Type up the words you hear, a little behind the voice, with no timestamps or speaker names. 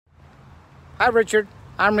Hi Richard,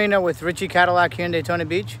 I'm Reno with Richie Cadillac here in Daytona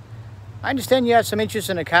Beach. I understand you have some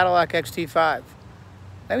interest in a Cadillac XT5.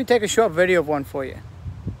 Let me take a short video of one for you.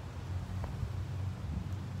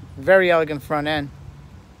 Very elegant front end.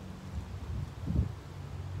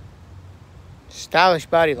 Stylish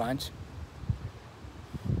body lines.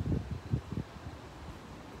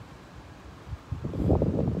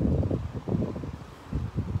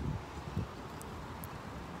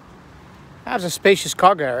 Has a spacious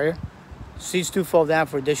cargo area. Seats do fold down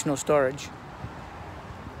for additional storage.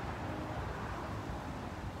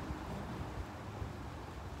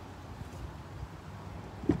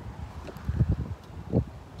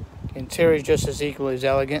 The interior is just as equally as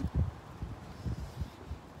elegant.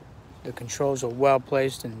 The controls are well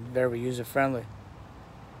placed and very user-friendly.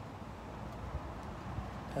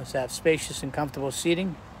 Does have spacious and comfortable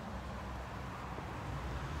seating,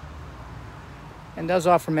 and does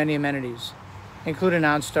offer many amenities, including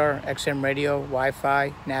OnStar, XM radio,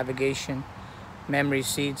 Wi-Fi, navigation, memory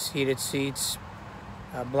seats, heated seats,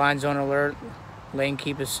 blind zone alert, lane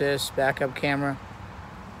keep assist, backup camera,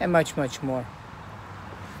 and much, much more.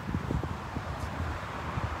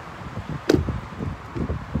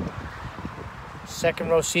 Second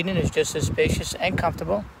row seating is just as spacious and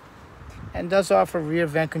comfortable, and does offer rear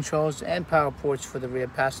vent controls and power ports for the rear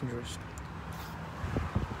passengers.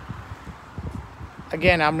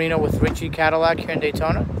 Again, I'm Reno with Richie Cadillac here in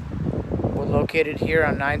Daytona. We're located here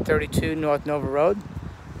on 932 North Nova Road.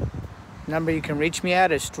 The number you can reach me at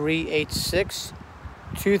is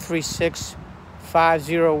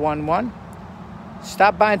 386-236-5011.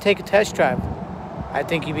 Stop by and take a test drive. I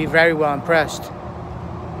think you'll be very well impressed.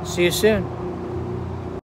 See you soon.